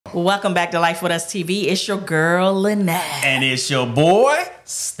Welcome back to Life with Us TV. It's your girl, Lynette. And it's your boy,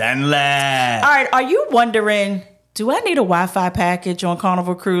 Stanley. All right, are you wondering, do I need a Wi-Fi package on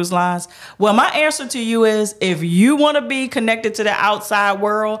Carnival Cruise Lines? Well, my answer to you is, if you want to be connected to the outside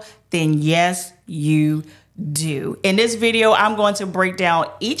world, then yes, you do. In this video, I'm going to break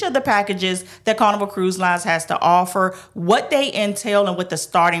down each of the packages that Carnival Cruise Lines has to offer, what they entail, and what the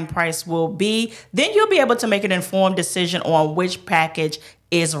starting price will be. Then you'll be able to make an informed decision on which package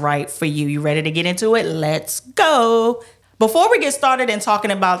is right for you. You ready to get into it? Let's go. Before we get started in talking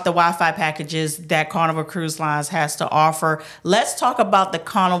about the Wi-Fi packages that Carnival Cruise Lines has to offer, let's talk about the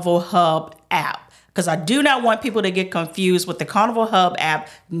Carnival Hub app, because I do not want people to get confused with the Carnival Hub app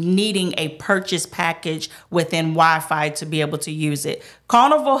needing a purchase package within Wi-Fi to be able to use it.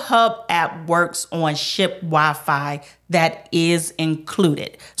 Carnival Hub app works on ship Wi-Fi that is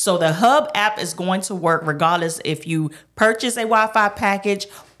included. So the Hub app is going to work regardless if you purchase a Wi-Fi package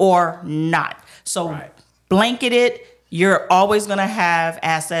or not. So blanket it. You're always going to have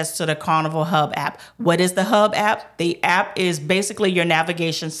access to the Carnival Hub app. What is the Hub app? The app is basically your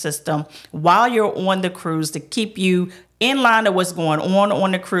navigation system while you're on the cruise to keep you in line of what's going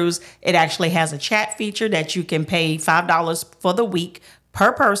on the cruise. It actually has a chat feature that you can pay $5 for the week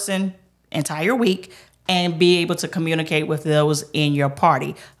per person, entire week, and be able to communicate with those in your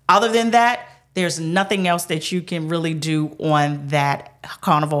party. Other than that, there's nothing else that you can really do on that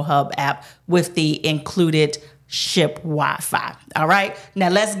Carnival Hub app with the included ship Wi-Fi. All right. Now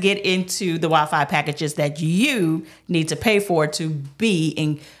let's get into the Wi-Fi packages that you need to pay for to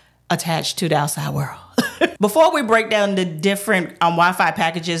be attached to the outside world. Before we break down the different Wi-Fi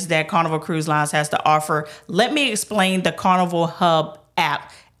packages that Carnival Cruise Lines has to offer, let me explain the Carnival Hub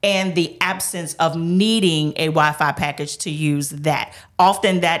app and the absence of needing a Wi-Fi package to use that.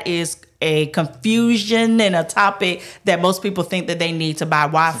 Often that is a confusion and a topic that most people think that they need to buy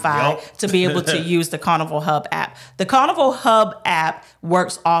Wi-Fi to be able to use the Carnival Hub app. The Carnival Hub app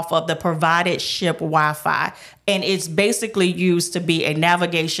works off of the provided ship Wi-Fi, and it's basically used to be a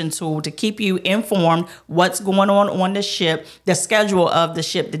navigation tool to keep you informed what's going on the ship, the schedule of the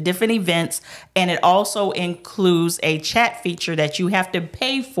ship, the different events, and it also includes a chat feature that you have to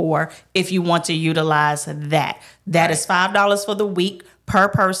pay for if you want to utilize that. That is $5 for the week per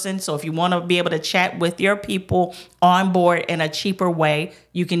person. So if you want to be able to chat with your people on board in a cheaper way,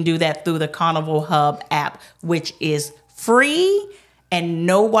 you can do that through the Carnival Hub app, which is free and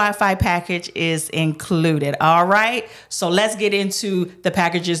no Wi-Fi package is included. All right. So let's get into the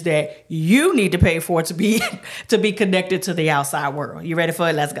packages that you need to pay for to be connected to the outside world. You ready for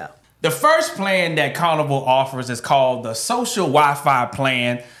it? Let's go. The first plan that Carnival offers is called the Social Wi-Fi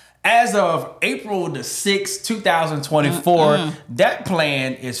Plan. As of April the 6th, 2024, that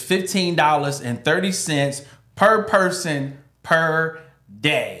plan is $15.30 per person per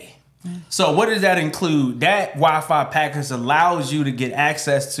day. So what does that include? That Wi-Fi package allows you to get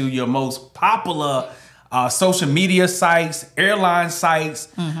access to your most popular social media sites, airline sites.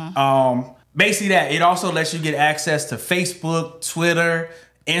 Basically that. It also lets you get access to Facebook, Twitter,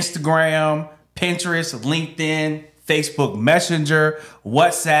 Instagram, Pinterest, LinkedIn, Facebook Messenger,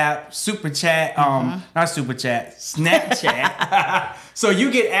 WhatsApp, Super Chat, not Super Chat, Snapchat. So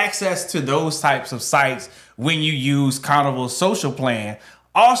you get access to those types of sites when you use Carnival's social plan.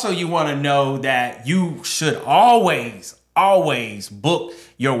 Also, you want to know that you should always book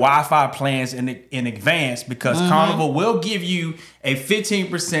your Wi-Fi plans in advance, because Carnival will give you a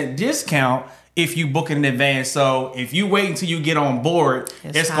 15% discount if you book in advance. So if you wait until you get on board,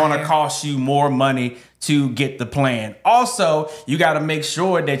 it's going to cost you more money to get the plan. Also, you got to make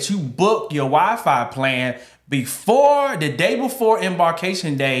sure that you book your Wi-Fi plan before the day before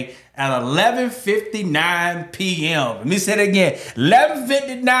embarkation day at 11:59 p.m. Let me say it again.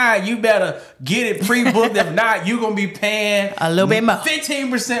 11:59. You better get it pre-booked. If not, you're going to be paying a little bit more.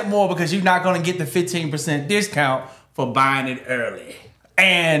 15% more, because you're not going to get the 15% discount for buying it early.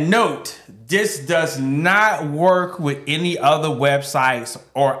 And note, this does not work with any other websites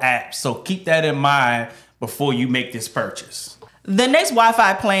or apps. So keep that in mind before you make this purchase. The next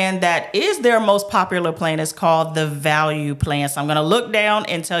Wi-Fi plan that is their most popular plan is called the Value Plan. So I'm going to look down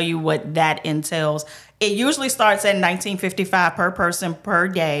and tell you what that entails. It usually starts at $19.55 per person per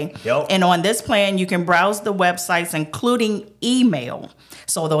day. And on this plan, you can browse the websites, including email.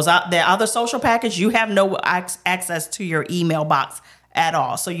 So the other social package, you have no access to your email box at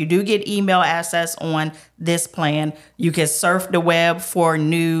all. So you do get email access on this plan. You can surf the web for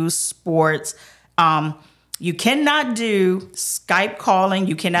news, sports. You cannot do Skype calling.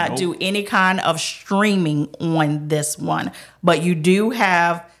 You cannot do any kind of streaming on this one, but you do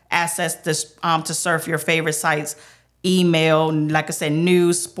have access to surf your favorite sites email, like I said,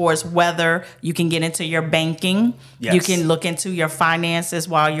 news, sports, weather. You can get into your banking. Yes. You can look into your finances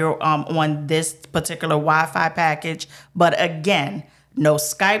while you're on this particular Wi-Fi package. But again, no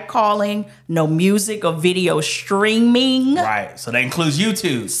Skype calling, no music or video streaming. Right. So that includes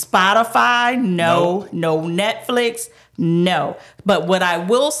YouTube. Spotify, no. No Netflix, no. But what I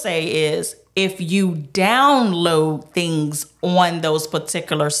will say is, if you download things on those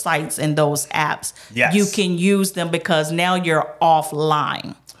particular sites and those apps, yes, you can use them because now you're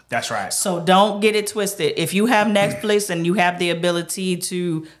offline. That's right. So don't get it twisted. If you have Netflix and you have the ability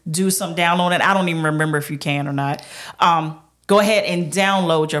to do some downloading, I don't even remember if you can or not. Go ahead and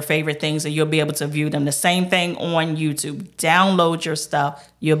download your favorite things and you'll be able to view them. The same thing on YouTube. Download your stuff.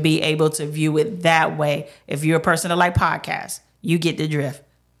 You'll be able to view it that way. If you're a person that like podcasts, you get the drift.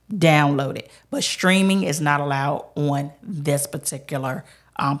 Download it. But streaming is not allowed on this particular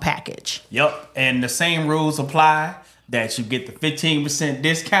package. Yep. And the same rules apply, that you get the 15%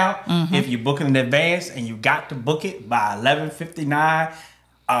 discount if you book it in advance, and you got to book it by 11:59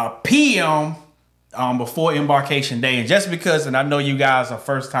 p.m. Before embarkation day. And just because, and I know you guys are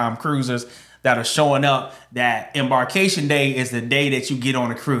first time cruisers that are showing up, that embarkation day is the day that you get on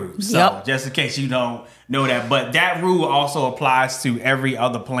a cruise. So just in case you don't know that, but that rule also applies to every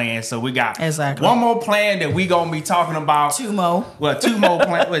other plan. So we got one more plan that we gonna be talking about. Two more. Well, two more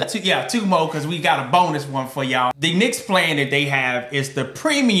two more, because we got a bonus one for y'all. The next plan that they have is the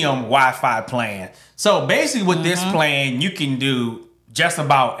premium Wi-Fi plan. So basically with this plan, you can do just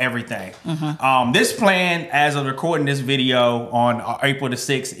about everything. This plan, as of recording this video on April the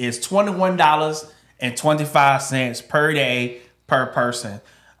 6th, is $21.25 per day per person.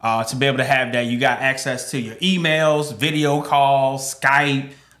 To be able to have that, you got access to your emails, video calls,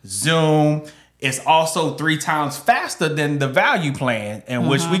 Skype, Zoom. It's also 3 times faster than the value plan, in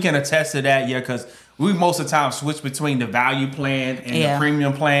which we can attest to that, because we most of the time switch between the value plan and the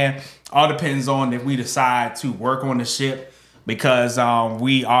premium plan. All depends on if we decide to work on the ship, because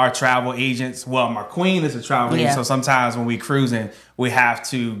we are travel agents. Well, my queen is a travel agent, so sometimes when we cruising, we have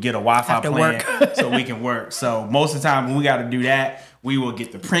to get a Wi-Fi plan so we can work. So most of the time when we got to do that, we will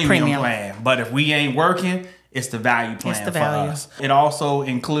get the premium plan. But if we ain't working, it's the value plan for us. It also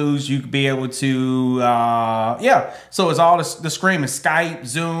includes, you could be able to, so it's all the screaming Skype,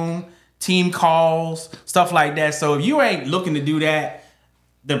 Zoom, team calls, stuff like that. So if you ain't looking to do that,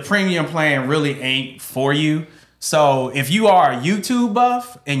 the premium plan really ain't for you. So if you are a YouTube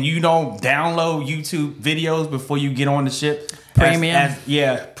buff and you don't download YouTube videos before you get on the ship, premium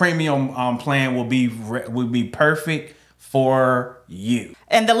plan will be perfect for you.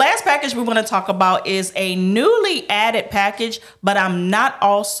 And the last package we want to talk about is a newly added package, but I'm not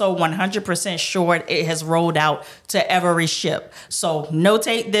also 100% sure it has rolled out to every ship. So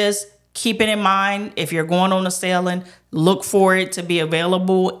notate this, keep it in mind. If you're going on a sailing, look for it to be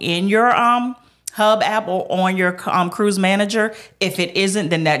available in your Hub app or on your cruise manager. If it isn't,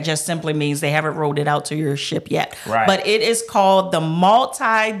 then that just simply means they haven't rolled it out to your ship yet. Right. But it is called the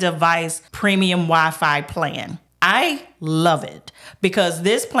multi-device premium Wi-Fi plan. I love it because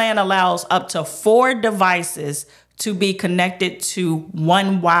this plan allows up to 4 devices to be connected to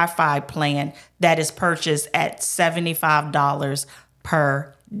one Wi-Fi plan that is purchased at $75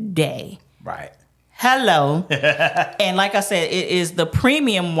 per day. Right. Hello. And like I said, it is the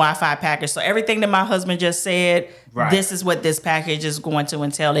premium Wi-Fi package. So everything that my husband just said, this is what this package is going to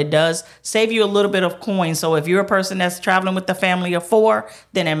entail. It does save you a little bit of coin. So if you're a person that's traveling with a family of 4,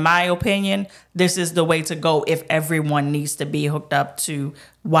 then in my opinion, this is the way to go if everyone needs to be hooked up to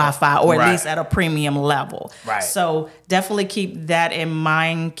Wi-Fi, or at least at a premium level. Right. So definitely keep that in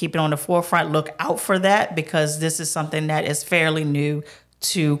mind. Keep it on the forefront. Look out for that, because this is something that is fairly new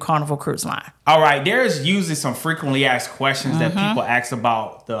to Carnival Cruise Line. All right, there's usually some frequently asked questions that people ask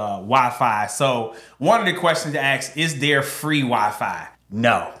about the Wi-Fi. So one of the questions to ask, is there free Wi-Fi?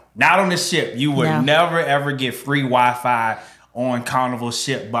 No, not on the ship. You would never ever get free Wi-Fi on Carnival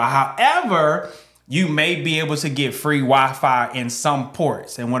ship. But however, you may be able to get free Wi-Fi in some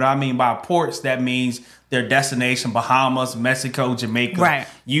ports. And what I mean by ports, that means their destination, Bahamas, Mexico, Jamaica. Right.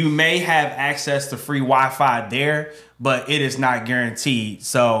 You may have access to free Wi-Fi there, but it is not guaranteed.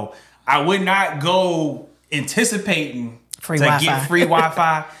 So I would not go anticipating get free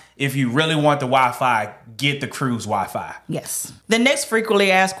Wi-Fi. If you really want the Wi-Fi, get the cruise Wi-Fi. Yes. The next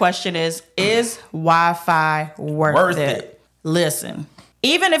frequently asked question is Wi-Fi worth it? Listen,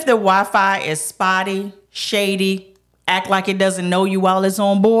 even if the Wi-Fi is spotty, shady, act like it doesn't know you while it's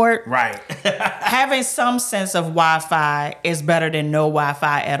on board. Right. Having some sense of Wi-Fi is better than no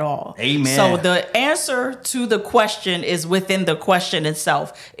Wi-Fi at all. Amen. So the answer to the question is within the question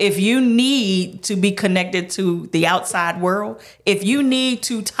itself. If you need to be connected to the outside world, if you need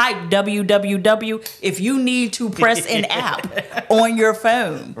to type www, if you need to press an app on your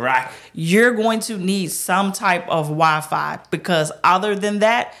phone, Right. you're going to need some type of Wi-Fi, because other than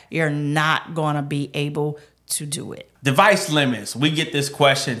that, you're not going to be able to do it. Device limits. We get this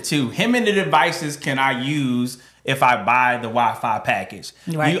question too. How many devices can I use if I buy the Wi-Fi package?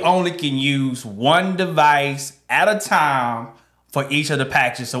 Right. You only can use one device at a time for each of the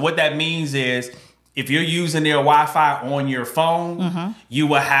packages. So what that means is if you're using their Wi-Fi on your phone, you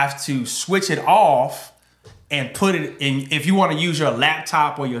will have to switch it off and put it in. If you want to use your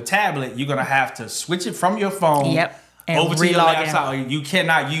laptop or your tablet, you're going to have to switch it from your phone over to your laptop. You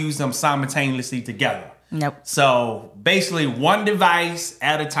cannot use them simultaneously together. Nope. So basically one device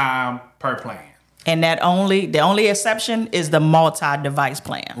at a time per plan. And the only exception is the multi-device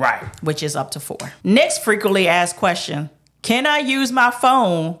plan. Right. Which is up to 4. Next frequently asked question, can I use my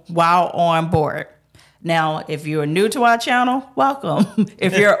phone while on board? Now, if you're new to our channel, welcome.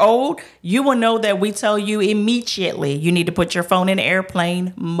 If you're old, you will know that we tell you immediately you need to put your phone in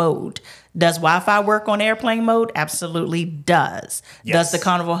airplane mode. Does Wi-Fi work on airplane mode? Absolutely does. Yes. Does the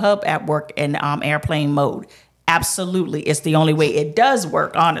Carnival Hub app work in airplane mode? Absolutely. It's the only way it does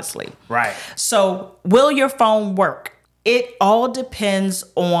work, honestly. Right. So will your phone work? It all depends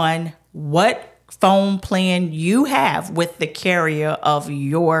on what phone plan you have with the carrier of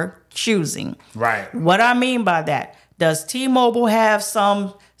your choosing. Right. What I mean by that, does T-Mobile have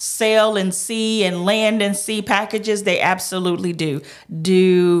some sail and sea and land and sea packages? They absolutely do.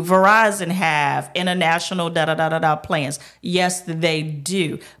 Do Verizon have international plans? Yes, they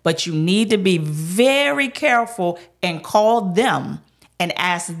do. But you need to be very careful and call them and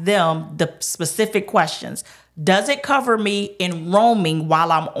ask them the specific questions. Does it cover me in roaming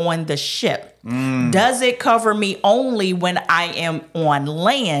while I'm on the ship? Does it cover me only when I am on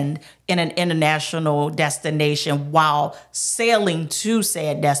land in an international destination while sailing to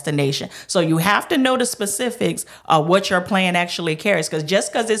said destination? So you have to know the specifics of what your plan actually carries, because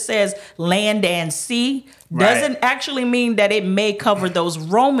just because it says land and sea doesn't actually mean that it may cover those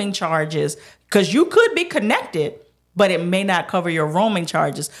roaming charges, because you could be connected, but it may not cover your roaming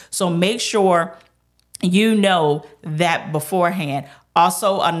charges. So make sure you know that beforehand.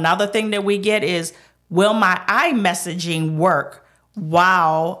 Also, another thing that we get is, will my iMessaging work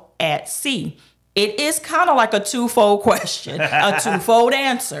while at sea? It is kind of like a twofold question, a twofold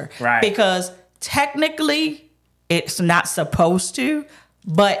answer. Right. Because technically, it's not supposed to,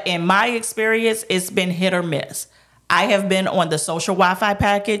 but in my experience, it's been hit or miss. I have been on the social Wi-Fi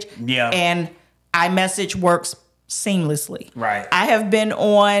package, and iMessage works seamlessly. Right. I have been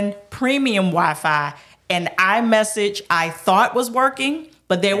on premium Wi-Fi, and iMessage I thought was working,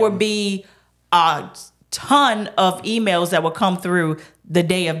 but there would be a ton of emails that would come through the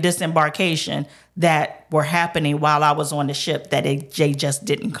day of disembarkation that were happening while I was on the ship that they just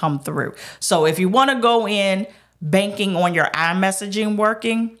didn't come through. So if you want to go in banking on your iMessaging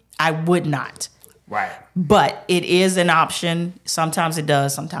working, I would not. Right. But it is an option. Sometimes it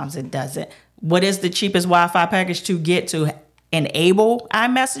does, sometimes it doesn't. What is the cheapest Wi-Fi package to get to enable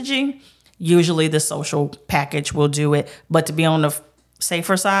iMessaging? Usually the social package will do it. But to be on the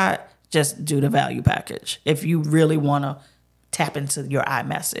safer side, just do the value package if you really want to tap into your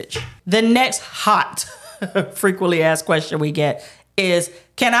iMessage. The next hot frequently asked question we get is,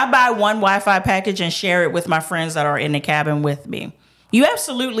 can I buy one Wi-Fi package and share it with my friends that are in the cabin with me? You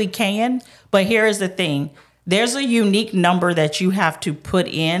absolutely can, but here is the thing. There's a unique number that you have to put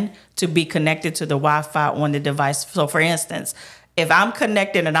in to be connected to the Wi-Fi on the device. So for instance, if I'm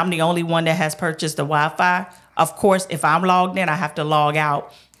connected and I'm the only one that has purchased the Wi-Fi, of course, if I'm logged in, I have to log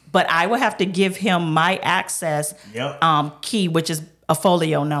out. But I will have to give him my access key, which is a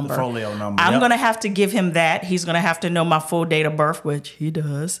folio number. I'm going to have to give him that. He's going to have to know my full date of birth, which he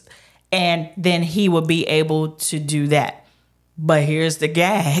does. And then he will be able to do that. But here's the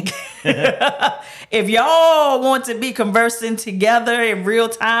gag. If y'all want to be conversing together in real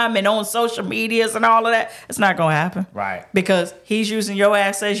time and on social medias and all of that, it's not going to happen. Right. Because he's using your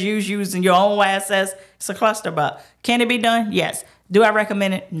access, you're using your own access. It's a clusterfuck. Can it be done? Yes. Do I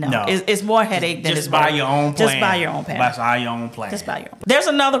recommend it? No. It's more headache than it's buy your own plan. Just buy your own plan. Buy your own plan. Just buy your own plan. There's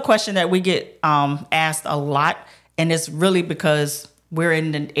another question that we get asked a lot, and it's really because we're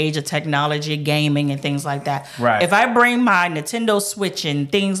in the age of technology, gaming, and things like that. Right. If I bring my Nintendo Switch and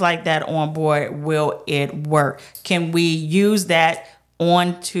things like that on board, will it work? Can we use that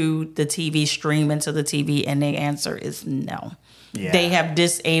onto the TV, stream into the TV? And the answer is no. Yeah. They have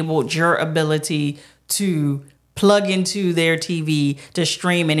disabled your ability to plug into their TV to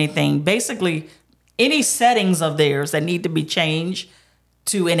stream anything. Basically, any settings of theirs that need to be changed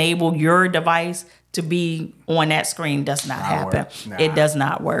to enable your device to be on that screen does not happen. Nah. It does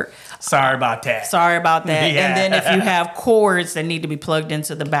not work. Sorry about that. Sorry about that. Yeah. And then if you have cords that need to be plugged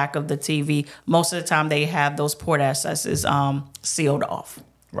into the back of the TV, most of the time they have those port accesses sealed off.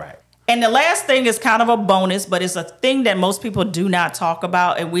 Right. And the last thing is kind of a bonus, but it's a thing that most people do not talk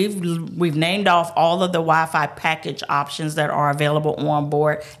about. And we've named off all of the Wi-Fi package options that are available on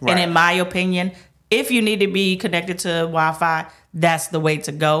board. Right. And in my opinion, if you need to be connected to Wi-Fi, that's the way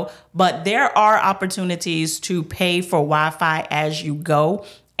to go. But there are opportunities to pay for Wi-Fi as you go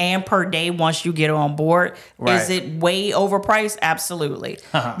and per day once you get on board. Right. Is it way overpriced? Absolutely.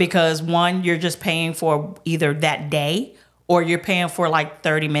 Because one, you're just paying for either that day, or you're paying for like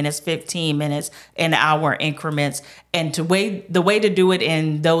 30 minutes, 15 minutes, an hour increments. And the way to do it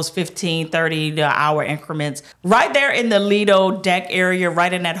in those 15, 30 hour increments, right there in the Lido deck area,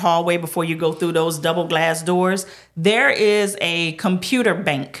 right in that hallway before you go through those double glass doors, there is a computer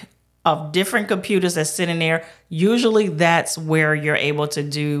bank of different computers that's sitting there. Usually that's where you're able to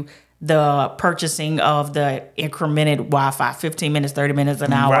do the purchasing of the incremented Wi-Fi, 15 minutes, 30 minutes,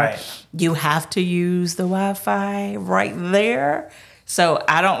 an hour. Right. You have to use the Wi-Fi right there. So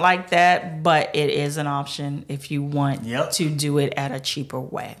I don't like that, but it is an option if you want to do it at a cheaper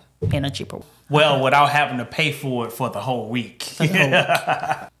way, in a cheaper way. Well, without having to pay for it for the whole week.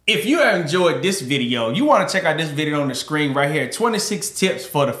 If you have enjoyed this video, you want to check out this video on the screen right here, 26 tips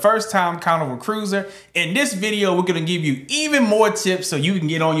for the first time Carnival cruiser. In this video, we're going to give you even more tips so you can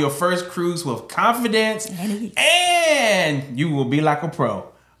get on your first cruise with confidence and you will be like a pro.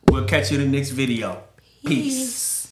 We'll catch you in the next video. Peace.